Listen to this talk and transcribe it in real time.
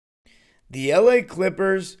The LA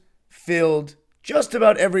Clippers filled just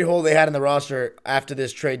about every hole they had in the roster after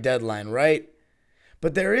this trade deadline, right?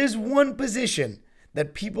 But there is one position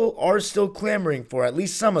that people are still clamoring for, at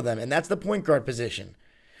least some of them, and that's the point guard position.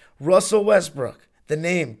 Russell Westbrook, the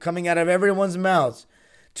name coming out of everyone's mouths,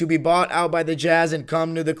 to be bought out by the Jazz and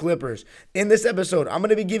come to the Clippers. In this episode, I'm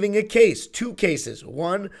going to be giving a case, two cases.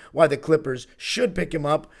 One, why the Clippers should pick him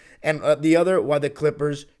up, and the other, why the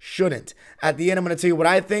Clippers shouldn't. At the end, I'm going to tell you what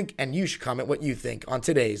I think, and you should comment what you think on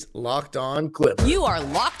today's Locked On Clippers. You are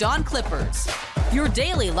Locked On Clippers, your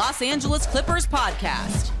daily Los Angeles Clippers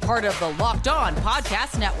podcast. Part of the Locked On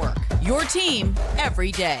Podcast Network, your team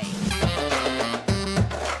every day.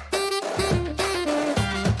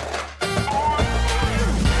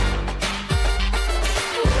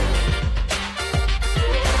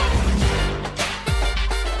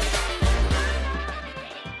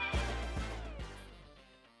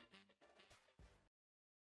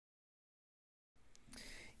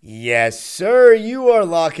 Yes, sir. You are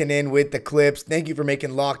locking in with the Clips. Thank you for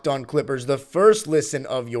making Locked On Clippers the first listen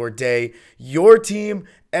of your day, your team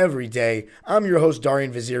every day. I'm your host,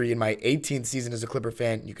 Darian Vaziri, in my 18th season as a Clipper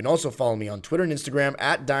fan. You can also follow me on Twitter and Instagram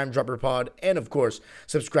at DimeDropperPod, and of course,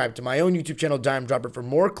 subscribe to my own YouTube channel, Dime Dropper, for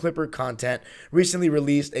more Clipper content. Recently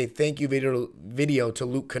released a thank you video to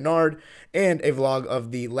Luke Kennard and a vlog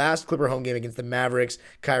of the last Clipper home game against the Mavericks,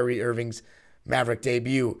 Kyrie Irving's Maverick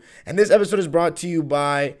debut. And this episode is brought to you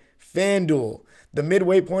by FanDuel. The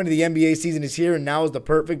midway point of the NBA season is here, and now is the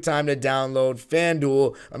perfect time to download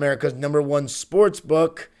FanDuel, America's #1 sports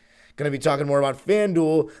book. Going to be talking more about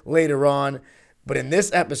FanDuel later on, but in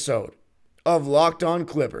this episode of Locked On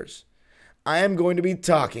Clippers, I am going to be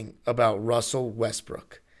talking about Russell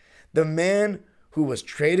Westbrook, the man who was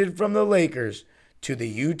traded from the Lakers to the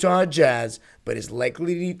Utah Jazz, but is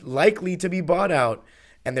likely to be bought out.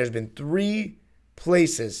 And there's been 3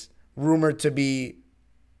 places rumored to be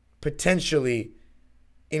potentially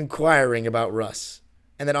inquiring about Russ,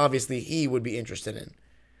 and that obviously he would be interested in.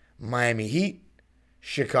 Miami Heat,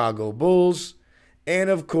 Chicago Bulls,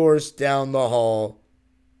 and of course, down the hall,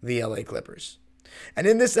 the LA Clippers. And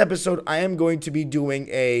in this episode, I am going to be doing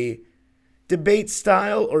a debate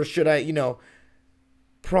style, or should I,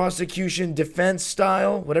 prosecution defense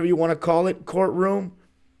style, whatever you want to call it, courtroom,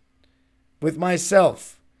 with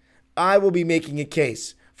myself. I will be making a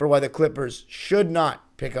case for why the Clippers should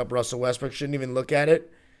not pick up Russell Westbrook, shouldn't even look at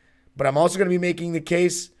it. But I'm also going to be making the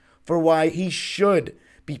case for why he should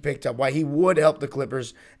be picked up, why he would help the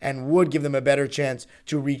Clippers and would give them a better chance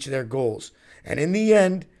to reach their goals. And in the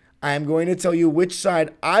end, I am going to tell you which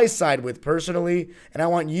side I side with personally, and I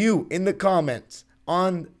want you in the comments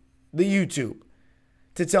on the YouTube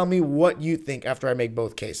to tell me what you think after I make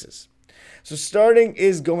both cases. So starting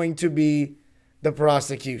is going to be the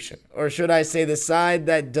prosecution, or should I say the side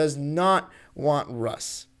that does not want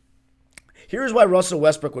Russ. Here's why Russell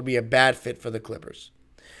Westbrook would be a bad fit for the Clippers.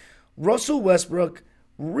 Russell Westbrook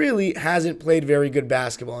really hasn't played very good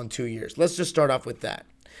basketball in 2 years. Let's just start off with that.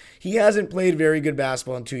 He hasn't played very good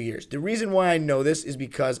basketball in 2 years. The reason why I know this is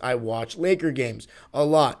because I watch Laker games a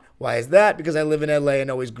lot. Why is that? Because I live in LA and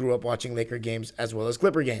always grew up watching Laker games as well as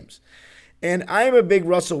Clipper games. And I am a big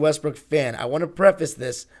Russell Westbrook fan. I want to preface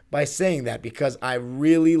this by saying that because I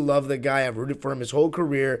really love the guy. I've rooted for him his whole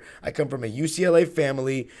career. I come from a UCLA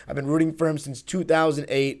family. I've been rooting for him since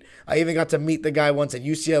 2008. I even got to meet the guy once at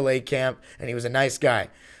UCLA camp, and he was a nice guy.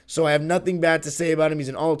 So I have nothing bad to say about him. He's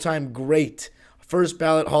an all-time great, first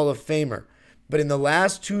ballot Hall of Famer. But in the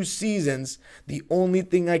last 2 seasons, the only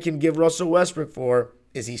thing I can give Russell Westbrook for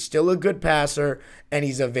is he's still a good passer and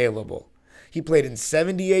he's available. He played in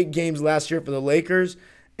 78 games last year for the Lakers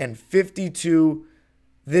and 52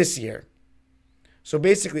 this year. So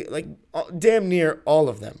basically, damn near all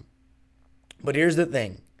of them. But here's the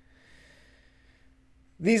thing.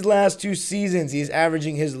 These last 2 seasons, he's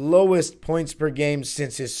averaging his lowest points per game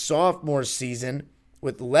since his sophomore season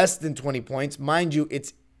with less than 20 points. Mind you,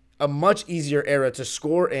 it's a much easier era to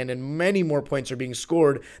score in, and many more points are being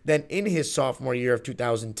scored than in his sophomore year of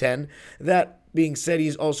 2010. That being said,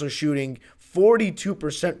 he's also shooting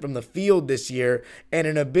 42% from the field this year and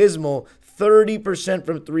an abysmal 30%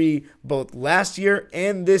 from 3 both last year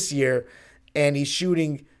and this year. And he's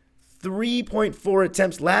shooting 3.4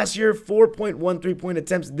 attempts last year, 4.1 3-point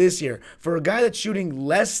attempts this year. For a guy that's shooting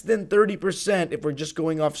less than 30%, if we're just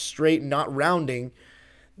going off straight, not rounding,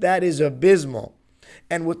 that is abysmal.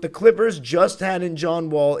 And what the Clippers just had in John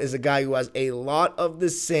Wall is a guy who has a lot of the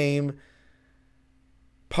same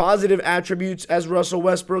positive attributes as Russell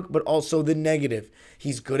Westbrook, but also the negative.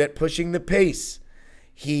 He's good at pushing the pace.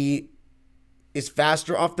 He is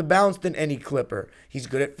faster off the bounce than any Clipper. He's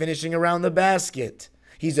good at finishing around the basket.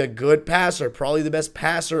 He's a good passer, probably the best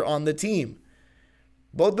passer on the team.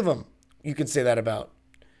 Both of them, you can say that about.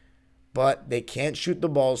 But they can't shoot the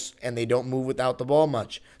balls, and they don't move without the ball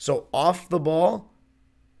much. So off the ball,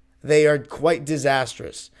 they are quite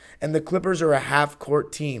disastrous. And the Clippers are a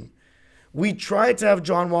half-court team. We tried to have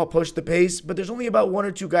John Wall push the pace, but there's only about 1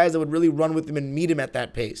 or 2 guys that would really run with him and meet him at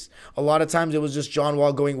that pace. A lot of times it was just John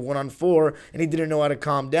Wall going 1-on-4, and he didn't know how to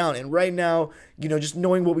calm down. And right now, just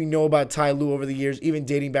knowing what we know about Ty Lue over the years, even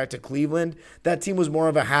dating back to Cleveland, that team was more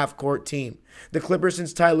of a half-court team. The Clippers,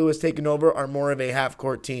 since Ty Lue has taken over, are more of a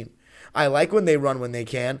half-court team. I like when they run when they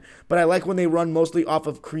can, but I like when they run mostly off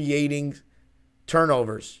of creating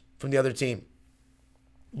turnovers from the other team.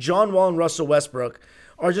 John Wall and Russell Westbrook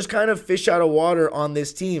are just kind of fish out of water on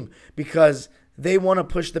this team because they want to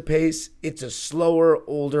push the pace. It's a slower,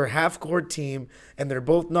 older half-court team, and they're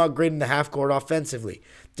both not great in the half-court offensively.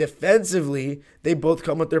 Defensively, they both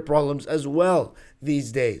come with their problems as well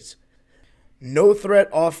these days. No threat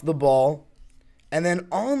off the ball, and then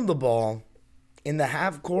on the ball, in the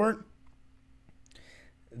half-court,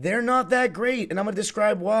 they're not that great, and I'm going to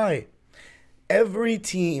describe why. Every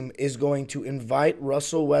team is going to invite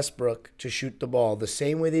Russell Westbrook to shoot the ball the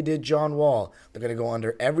same way they did John Wall. They're going to go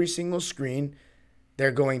under every single screen.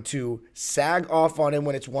 They're going to sag off on him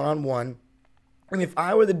when it's one-on-one. And if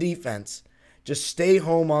I were the defense, just stay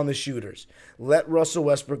home on the shooters. Let Russell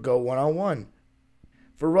Westbrook go one-on-one.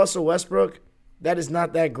 For Russell Westbrook, that is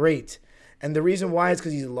not that great. And the reason why is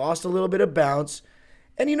because he's lost a little bit of bounce.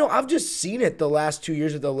 And, I've just seen it the last 2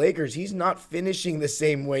 years with the Lakers. He's not finishing the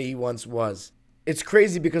same way he once was. It's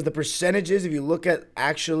crazy because the percentages, if you look at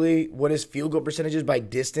actually what his field goal percentage is by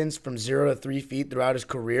distance from 0 to 3 feet throughout his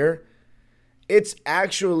career, it's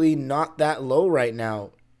actually not that low right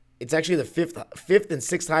now. It's actually the fifth and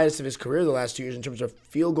sixth highest of his career the last 2 years in terms of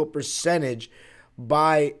field goal percentage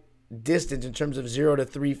by distance in terms of 0 to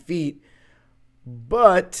 3 feet.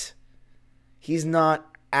 But he's not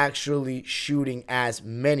actually shooting as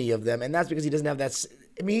many of them, and that's because he doesn't have that.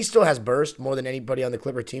 He still has burst more than anybody on the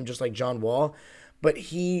Clipper team, just like John Wall. But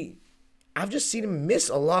I've just seen him miss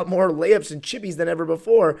a lot more layups and chippies than ever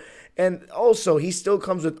before. And also, he still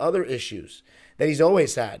comes with other issues that he's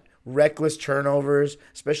always had. Reckless turnovers,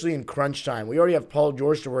 especially in crunch time. We already have Paul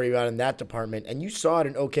George to worry about in that department. And you saw it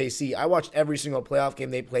in OKC. I watched every single playoff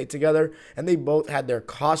game they played together, and they both had their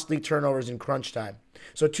costly turnovers in crunch time.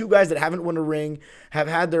 So 2 guys that haven't won a ring, have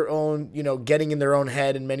had their own, getting in their own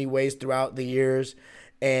head in many ways throughout the years,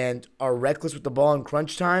 and are reckless with the ball in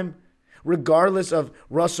crunch time, regardless of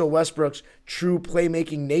Russell Westbrook's true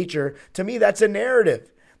playmaking nature. To me, that's a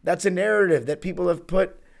narrative. That's a narrative that people have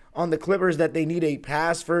put on the Clippers that they need a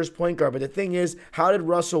pass-first point guard. But the thing is, how did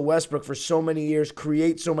Russell Westbrook for so many years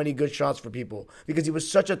create so many good shots for people? Because he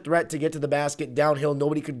was such a threat to get to the basket downhill,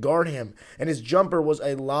 nobody could guard him. And his jumper was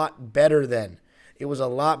a lot better then. It was a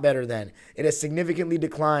lot better then. It has significantly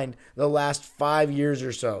declined the last 5 years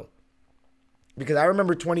or so. Because I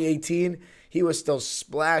remember 2018, he was still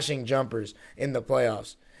splashing jumpers in the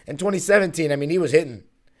playoffs. In 2017, he was hitting.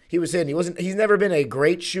 He's never been a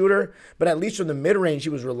great shooter, but at least from the mid-range, he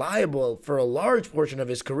was reliable for a large portion of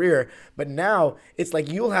his career. But now, it's like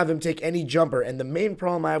you'll have him take any jumper. And the main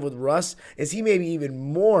problem I have with Russ is he may be even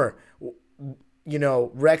more,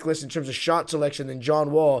 reckless in terms of shot selection than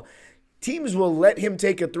John Wall. Teams will let him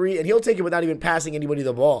take a 3, and he'll take it without even passing anybody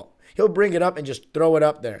the ball. He'll bring it up and just throw it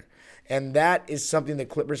up there. And that is something the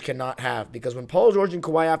Clippers cannot have, because when Paul George and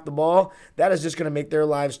Kawhi have the ball, that is just going to make their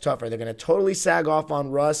lives tougher. They're going to totally sag off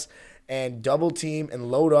on Russ and double team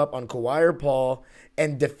and load up on Kawhi or Paul.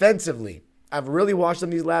 And defensively, I've really watched him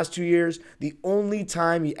these last 2 years. The only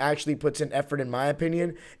time he actually puts in effort, in my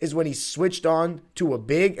opinion, is when he switched on to a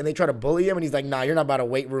big and they try to bully him and he's like, nah, you're not about to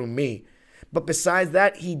weight room me. But besides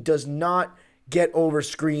that, he does not get over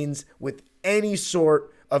screens with any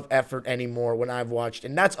sort of effort anymore when I've watched.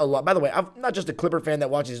 And that's a lot. By the way, I'm not just a Clipper fan that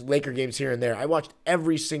watches Laker games here and there. I watched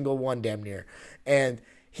every single one damn near. And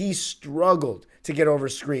he struggled to get over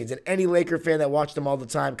screens. And any Laker fan that watched him all the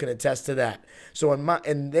time can attest to that. So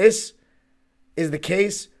and this is the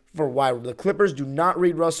case for why the Clippers do not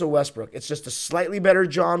read Russell Westbrook. It's just a slightly better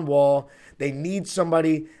John Wall. They need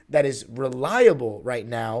somebody that is reliable right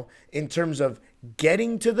now in terms of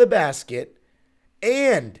getting to the basket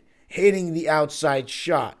and hitting the outside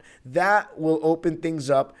shot. That will open things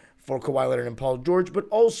up for Kawhi Leonard and Paul George, but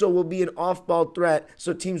also will be an off-ball threat,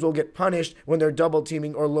 so teams will get punished when they're double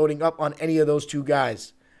teaming or loading up on any of those 2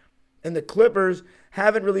 guys. And the Clippers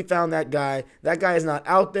haven't really found that guy. That guy is not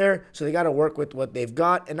out there, so they got to work with what they've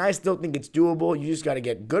got, and I still think it's doable. You just got to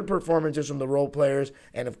get good performances from the role players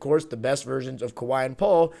and, of course, the best versions of Kawhi and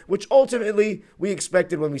Paul, which ultimately we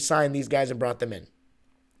expected when we signed these guys and brought them in.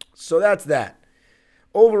 So that's that.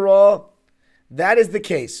 Overall, that is the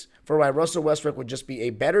case for why Russell Westbrook would just be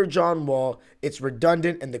a better John Wall. It's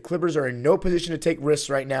redundant, and the Clippers are in no position to take risks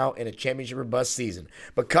right now in a championship or bust season.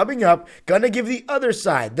 But coming up, gonna give the other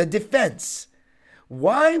side, the defense.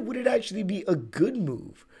 Why would it actually be a good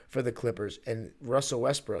move for the Clippers? And Russell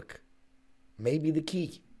Westbrook may be the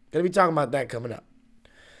key. Gonna be talking about that coming up.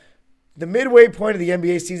 The midway point of the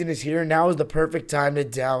NBA season is here. Now is the perfect time to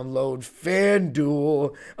download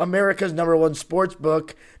FanDuel, America's #1 sports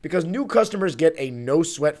book, because new customers get a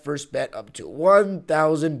no-sweat first bet up to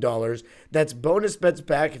 $1,000. That's bonus bets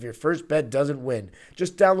back if your first bet doesn't win.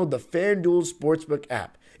 Just download the FanDuel Sportsbook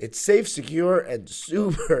app. It's safe, secure, and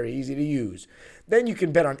super easy to use. Then you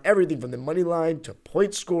can bet on everything from the money line to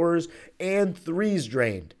point scores and threes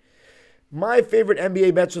drained. My favorite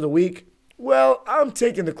NBA bets of the week? Well, I'm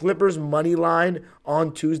taking the Clippers money line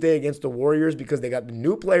on Tuesday against the Warriors because they got the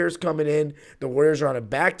new players coming in. The Warriors are on a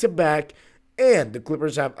back-to-back, and the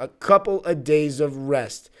Clippers have a couple of days of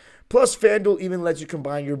rest. Plus, FanDuel even lets you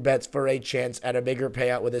combine your bets for a chance at a bigger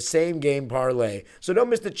payout with a same-game parlay. So don't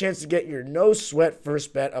miss the chance to get your no-sweat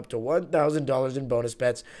first bet up to $1,000 in bonus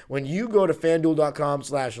bets when you go to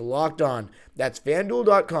FanDuel.com/lockedon. That's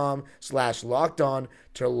FanDuel.com/lockedon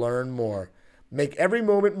to learn more. Make every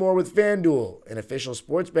moment more with FanDuel, an official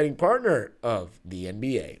sports betting partner of the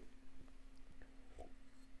NBA.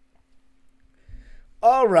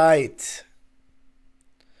 All right.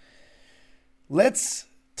 Let's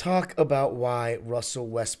talk about why Russell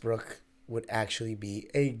Westbrook would actually be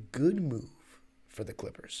a good move for the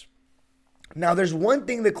Clippers. Now, there's one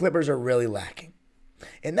thing the Clippers are really lacking,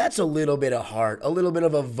 and that's a little bit of heart, a little bit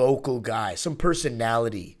of a vocal guy, some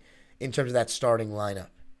personality in terms of that starting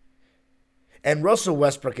lineup. And Russell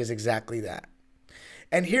Westbrook is exactly that.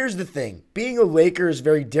 And here's the thing. Being a Laker is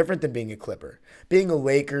very different than being a Clipper. Being a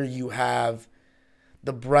Laker, you have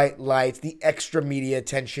the bright lights, the extra media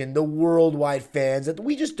attention, the worldwide fans that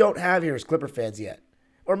we just don't have here as Clipper fans yet.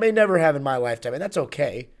 Or may never have in my lifetime. And that's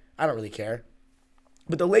okay. I don't really care.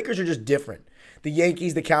 But the Lakers are just different. The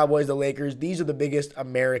Yankees, the Cowboys, the Lakers, these are the biggest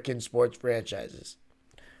American sports franchises.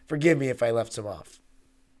 Forgive me if I left some off.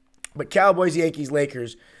 But Cowboys, Yankees,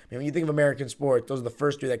 Lakers, when you think of American sports, those are the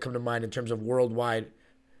first three that come to mind in terms of worldwide,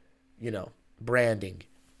 branding.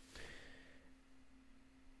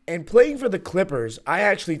 And playing for the Clippers, I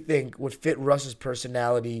actually think would fit Russ's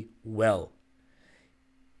personality well.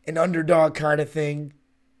 An underdog kind of thing.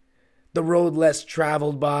 The road less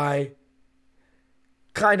traveled by.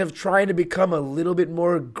 Kind of trying to become a little bit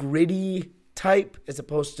more gritty type as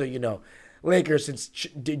opposed to, Lakers, since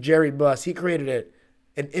Jerry Buss, he created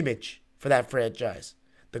an image for that franchise.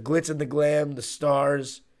 The glitz and the glam, the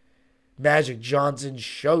stars, Magic Johnson,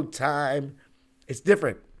 Showtime. It's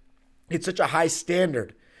different. It's such a high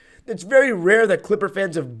standard. It's very rare that Clipper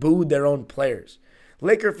fans have booed their own players.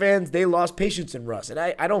 Laker fans, they lost patience in Russ, and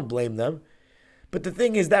I don't blame them. But the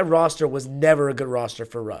thing is, that roster was never a good roster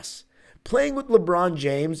for Russ. Playing with LeBron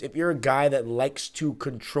James, if you're a guy that likes to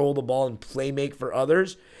control the ball and play make for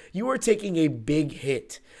others, you are taking a big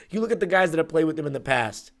hit. You look at the guys that have played with him in the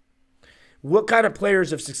past. What kind of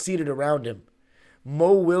players have succeeded around him?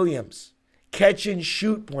 Mo Williams, catch and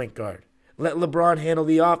shoot point guard. Let LeBron handle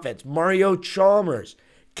the offense. Mario Chalmers,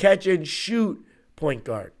 catch and shoot point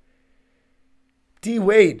guard. D.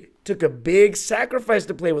 Wade took a big sacrifice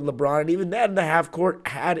to play with LeBron, and even that in the half court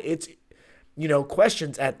had its,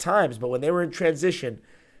 questions at times. But when they were in transition,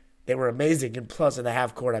 they were amazing. And plus, in the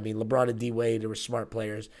half court, LeBron and D. Wade, they were smart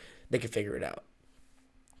players. They could figure it out.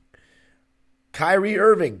 Kyrie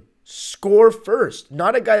Irving, score first.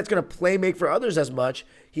 Not a guy that's going to play make for others as much.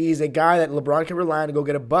 He's a guy that LeBron can rely on to go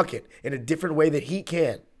get a bucket in a different way that he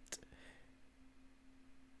can.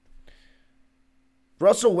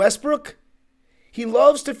 Russell Westbrook, he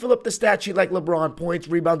loves to fill up the stat sheet like LeBron. Points,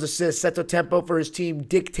 rebounds, assists, sets a tempo for his team,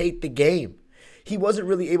 dictate the game. He wasn't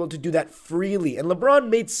really able to do that freely. And LeBron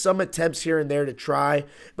made some attempts here and there to try,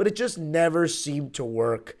 but it just never seemed to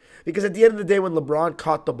work. Because at the end of the day, when LeBron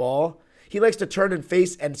caught the ball, he likes to turn and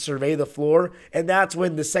face and survey the floor, and that's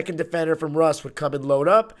when the second defender from Russ would come and load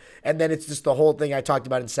up, and then it's just the whole thing I talked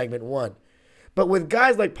about in segment 1. But with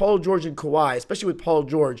guys like Paul George and Kawhi, especially with Paul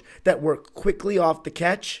George, that work quickly off the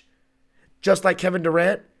catch, just like Kevin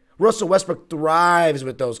Durant, Russell Westbrook thrives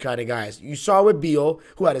with those kind of guys. You saw with Beal,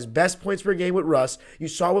 who had his best points per game with Russ. You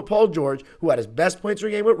saw with Paul George, who had his best points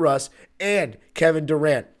per game with Russ. And Kevin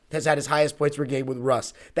Durant has had his highest points per game with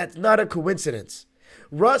Russ. That's not a coincidence.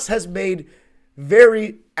 Russ has made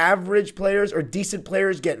very average players or decent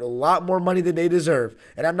players get a lot more money than they deserve.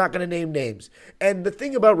 And I'm not going to name names. And the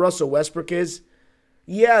thing about Russell Westbrook is,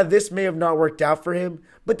 Yeah, this may have not worked out for him,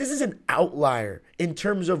 but this is an outlier in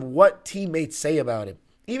terms of what teammates say about him.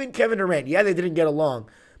 Even Kevin Durant, yeah, they didn't get along,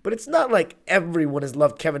 but it's not like everyone has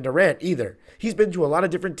loved Kevin Durant either. He's been to a lot of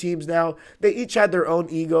different teams now. They each had their own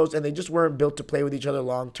egos, and they just weren't built to play with each other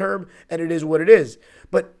long term, and it is what it is.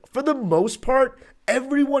 But for the most part,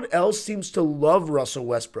 everyone else seems to love Russell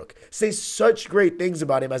Westbrook, say such great things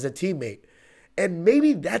about him as a teammate. And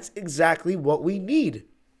maybe that's exactly what we need.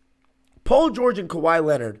 Paul George and Kawhi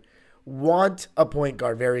Leonard want a point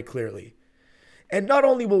guard very clearly. And not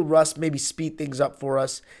only will Russ maybe speed things up for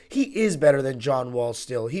us, he is better than John Wall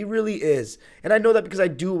still. He really is. And I know that because I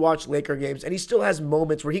do watch Laker games, and he still has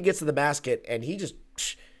moments where he gets to the basket and he just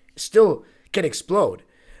still can explode.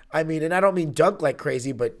 I mean, and I don't mean dunk like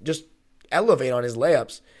crazy, but just elevate on his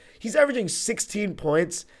layups. He's averaging 16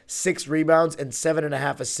 points, 6 rebounds, and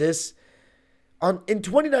 7.5 assists in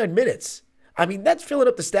 29 minutes. I mean, that's filling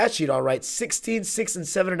up the stat sheet all right. 16, 6, and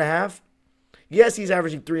 7.5. Yes, he's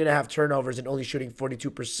averaging 3.5 turnovers and only shooting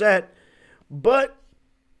 42%, but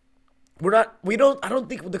I don't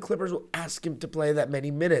think the Clippers will ask him to play that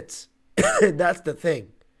many minutes. That's the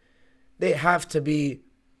thing. They have to be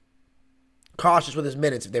cautious with his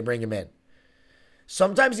minutes if they bring him in.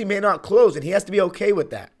 Sometimes he may not close, and he has to be okay with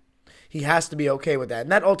that. He has to be okay with that.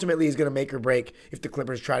 And that ultimately is going to make or break if the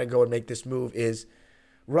Clippers try to go and make this move is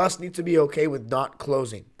Russ needs to be okay with not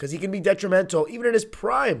closing because he can be detrimental even in his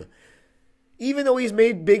prime. Even though he's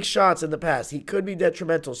made big shots in the past, he could be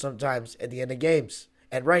detrimental sometimes at the end of games.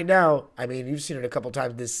 And right now, I mean, you've seen it a couple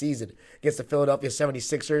times this season against the Philadelphia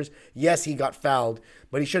 76ers. Yes, he got fouled,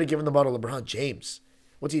 but he should have given the ball to LeBron James.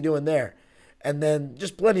 What's he doing there? And then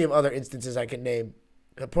just plenty of other instances I can name.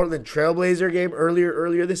 The Portland Trailblazer game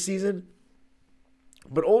earlier this season.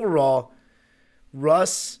 But overall,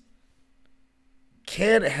 Russ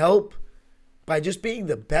can't help by just being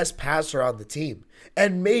the best passer on the team.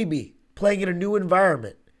 And maybe playing in a new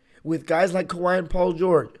environment with guys like Kawhi and Paul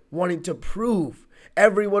George wanting to prove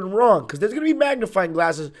everyone wrong. Because there's going to be magnifying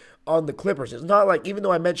glasses on the Clippers. It's not like, even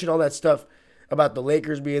though I mentioned all that stuff about the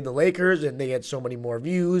Lakers being the Lakers and they had so many more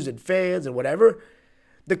views and fans and whatever,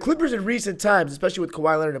 the Clippers in recent times, especially with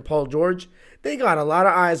Kawhi Leonard and Paul George, they got a lot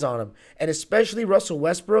of eyes on them. And especially Russell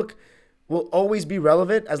Westbrook will always be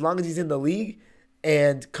relevant as long as he's in the league.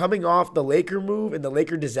 And coming off the Laker move and the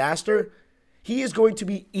Laker disaster, he is going to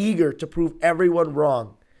be eager to prove everyone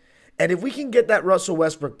wrong. And if we can get that Russell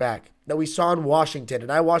Westbrook back that we saw in Washington,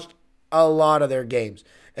 and I watched a lot of their games,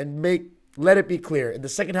 and let it be clear, in the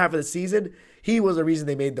second half of the season, he was the reason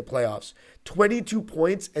they made the playoffs. 22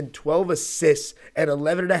 points and 12 assists and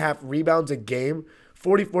 11.5 rebounds a game,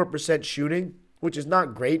 44% shooting, which is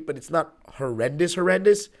not great, but it's not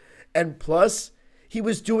horrendous. And plus, he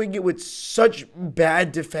was doing it with such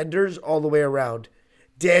bad defenders all the way around.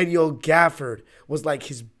 Daniel Gafford was like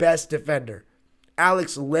his best defender.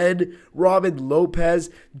 Alex Len, Robin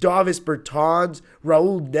Lopez, Davis Bertans,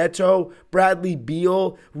 Raul Neto, Bradley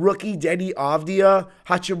Beal, rookie Denny Avdia,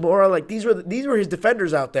 Hachimura. Like these were his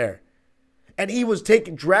defenders out there. And he was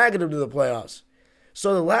dragging them to the playoffs.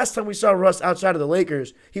 So the last time we saw Russ outside of the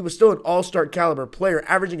Lakers, he was still an all-star caliber player,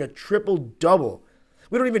 averaging a triple-double.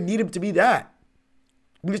 We don't even need him to be that.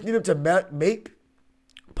 We just need him to make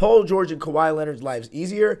Paul George and Kawhi Leonard's lives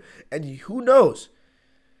easier. And who knows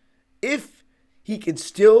if he can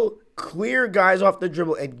still clear guys off the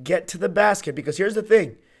dribble and get to the basket. Because here's the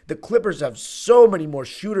thing. The Clippers have so many more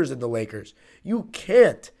shooters than the Lakers. You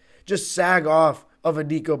can't just sag off of a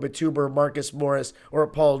Nico Batum or Marcus Morris or a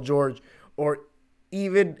Paul George or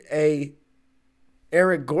even a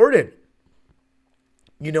Eric Gordon.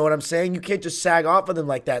 You know what I'm saying? You can't just sag off of them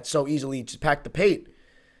like that so easily. Just pack the paint.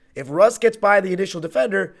 If Russ gets by the initial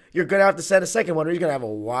defender, you're going to have to send a second one, or he's going to have a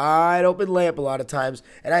wide open layup a lot of times.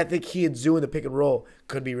 And I think he and Zoo in the pick and roll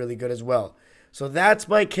could be really good as well. So that's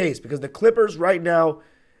my case, because the Clippers right now,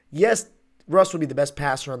 yes, Russ will be the best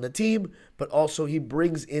passer on the team, but also he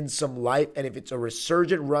brings in some life. And if it's a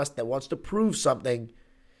resurgent Russ that wants to prove something,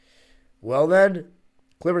 well then,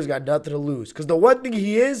 Clippers got nothing to lose. Because the one thing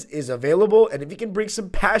he is available. And if he can bring some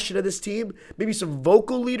passion to this team, maybe some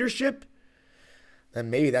vocal leadership, then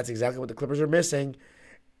maybe that's exactly what the Clippers are missing.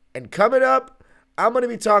 And coming up, I'm going to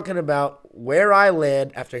be talking about where I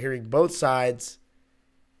land after hearing both sides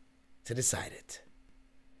to decide it.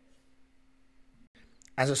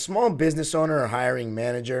 As a small business owner or hiring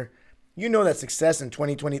manager, you know that success in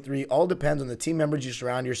 2023 all depends on the team members you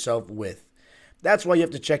surround yourself with. That's why you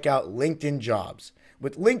have to check out LinkedIn Jobs.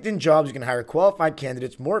 With LinkedIn Jobs, you can hire qualified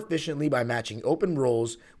candidates more efficiently by matching open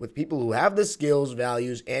roles with people who have the skills,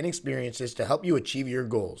 values, and experiences to help you achieve your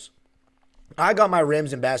goals. I got my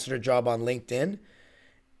Rams ambassador job on LinkedIn,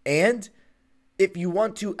 and if you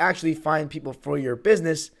want to actually find people for your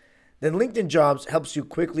business, then LinkedIn Jobs helps you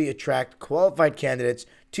quickly attract qualified candidates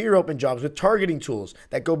to your open jobs with targeting tools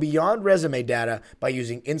that go beyond resume data by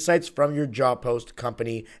using insights from your job post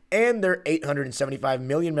company and their 875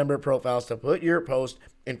 million member profiles to put your post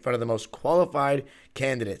in front of the most qualified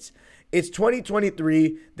candidates. It's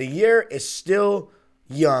 2023. The year is still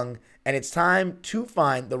young, and it's time to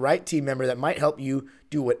find the right team member that might help you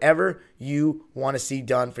do whatever you want to see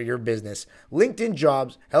done for your business. LinkedIn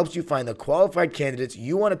Jobs helps you find the qualified candidates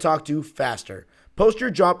you want to talk to faster. Post your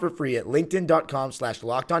job for free at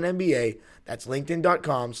linkedin.com/lockedonnba. That's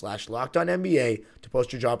linkedin.com/lockedonnba to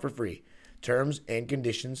post your job for free. Terms and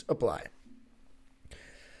conditions apply.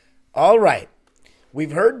 All right.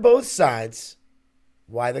 We've heard both sides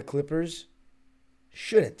why the Clippers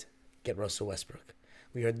shouldn't get Russell Westbrook.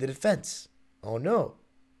 We heard the defense. Oh no,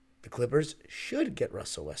 the Clippers should get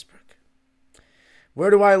Russell Westbrook. Where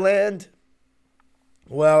do I land?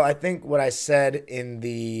 Well, I think what I said in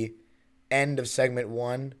the end of segment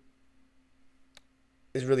 1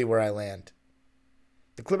 is really where I land.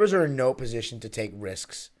 The Clippers are in no position to take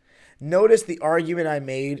risks. Notice the argument I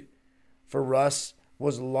made for Russ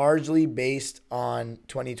was largely based on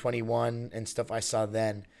 2021 and stuff I saw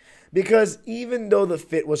then. Because even though the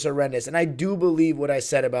fit was horrendous, and I do believe what I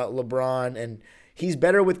said about LeBron, and he's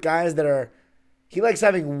better with guys that are, he likes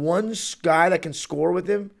having one guy that can score with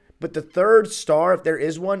him, but the third star, if there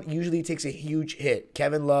is one, usually takes a huge hit.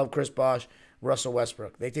 Kevin Love, Chris Bosh, Russell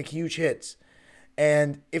Westbrook. They take huge hits.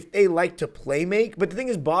 And if they like to play make, but the thing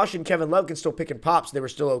is, Bosh and Kevin Love can still pick and pop, so they were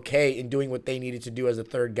still okay in doing what they needed to do as a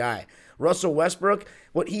third guy. Russell Westbrook,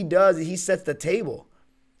 what he does is he sets the table.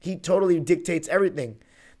 He totally dictates everything.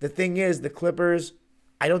 The thing is, the Clippers,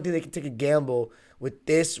 I don't think they can take a gamble with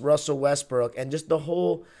this Russell Westbrook and just the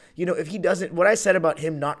whole, if he doesn't, what I said about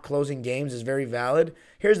him not closing games is very valid.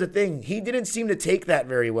 Here's the thing. He didn't seem to take that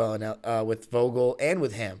very well with Vogel and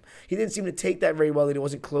with him. He didn't seem to take that very well that he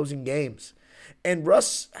wasn't closing games. And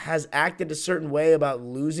Russ has acted a certain way about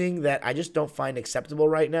losing that I just don't find acceptable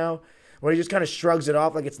right now, where he just kind of shrugs it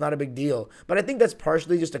off like it's not a big deal. But I think that's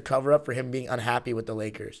partially just a cover-up for him being unhappy with the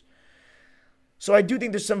Lakers. So I do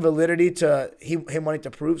think there's some validity to him wanting to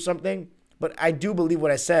prove something, but I do believe what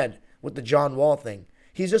I said with the John Wall thing.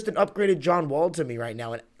 He's just an upgraded John Wall to me right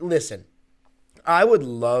now. And listen, I would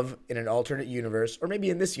love in an alternate universe, or maybe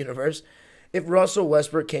in this universe, if Russell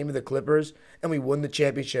Westbrook came to the Clippers and we won the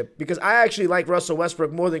championship, because I actually like Russell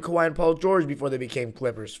Westbrook more than Kawhi and Paul George before they became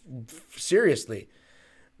Clippers. Seriously.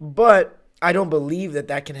 But I don't believe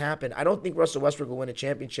that can happen. I don't think Russell Westbrook will win a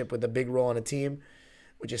championship with a big role on a team,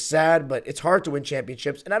 which is sad, but it's hard to win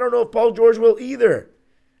championships. And I don't know if Paul George will either.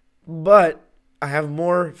 But I have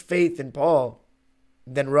more faith in Paul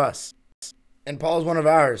than Russ. And Paul's one of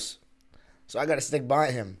ours. So I got to stick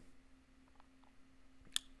by him.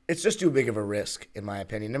 It's just too big of a risk, in my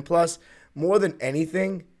opinion. And plus, more than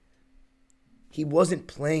anything, he wasn't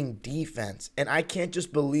playing defense. And I can't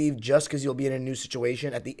just believe just because he'll be in a new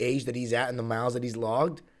situation at the age that he's at and the miles that he's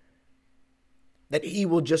logged, that he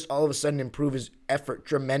will just all of a sudden improve his effort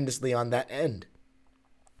tremendously on that end.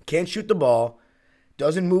 Can't shoot the ball,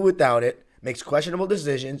 doesn't move without it, makes questionable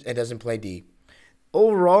decisions, and doesn't play D.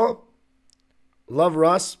 Overall, love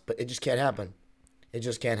Russ, but it just can't happen. It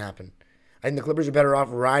just can't happen. I think the Clippers are better off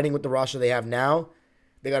riding with the roster they have now.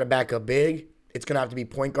 They got to back up big. It's going to have to be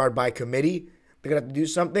point guard by committee. They're going to have to do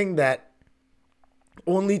something that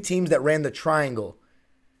only teams that ran the triangle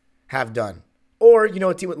have done. Or,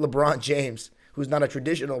 a team with LeBron James, who's not a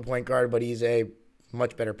traditional point guard, but he's a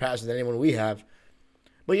much better passer than anyone we have.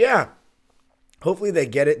 But yeah, hopefully they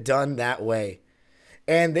get it done that way.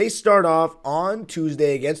 And they start off on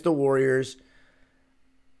Tuesday against the Warriors.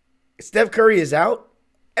 Steph Curry is out.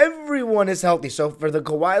 Everyone is healthy. So for the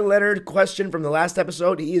Kawhi Leonard question from the last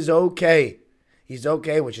episode, he is okay. He's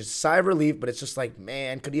okay, which is a sigh of relief, but it's just like,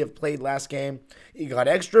 man, could he have played last game? He got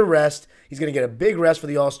extra rest. He's going to get a big rest for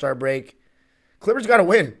the All-Star break. Clippers got to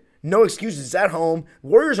win. No excuses. It's at home.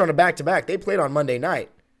 Warriors on a back-to-back. They played on Monday night.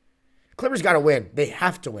 Clippers got to win. They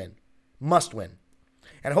have to win. Must win.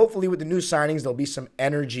 And hopefully with the new signings, there'll be some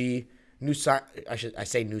energy. New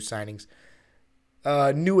signings.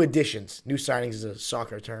 New additions. New signings is a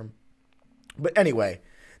soccer term. But anyway,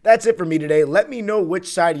 that's it for me today. Let me know which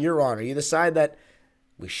side you're on. Are you the side that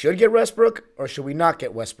we should get Westbrook or should we not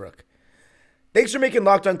get Westbrook? Thanks for making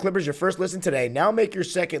Locked On Clippers your first listen today. Now make your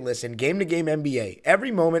second listen, Game to Game NBA. Every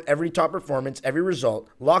moment, every top performance, every result,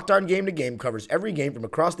 Locked On Game to Game covers every game from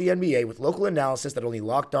across the NBA with local analysis that only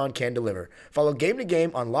Locked On can deliver. Follow Game to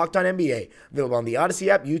Game on Locked On NBA, available on the Odyssey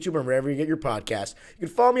app, YouTube, and wherever you get your podcasts. You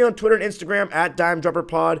can follow me on Twitter and Instagram at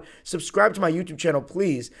DimeDropperPod. Subscribe to my YouTube channel,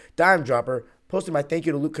 please, Dime Dropper posting my thank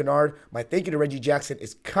you to Luke Kennard. My thank you to Reggie Jackson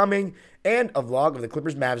is coming, and a vlog of the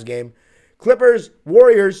Clippers-Mavs game. Clippers,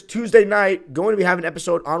 Warriors, Tuesday night. Going to be having an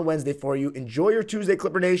episode on Wednesday for you. Enjoy your Tuesday,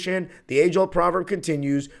 Clipper Nation. The age-old proverb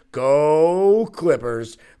continues. Go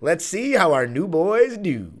Clippers. Let's see how our new boys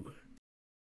do.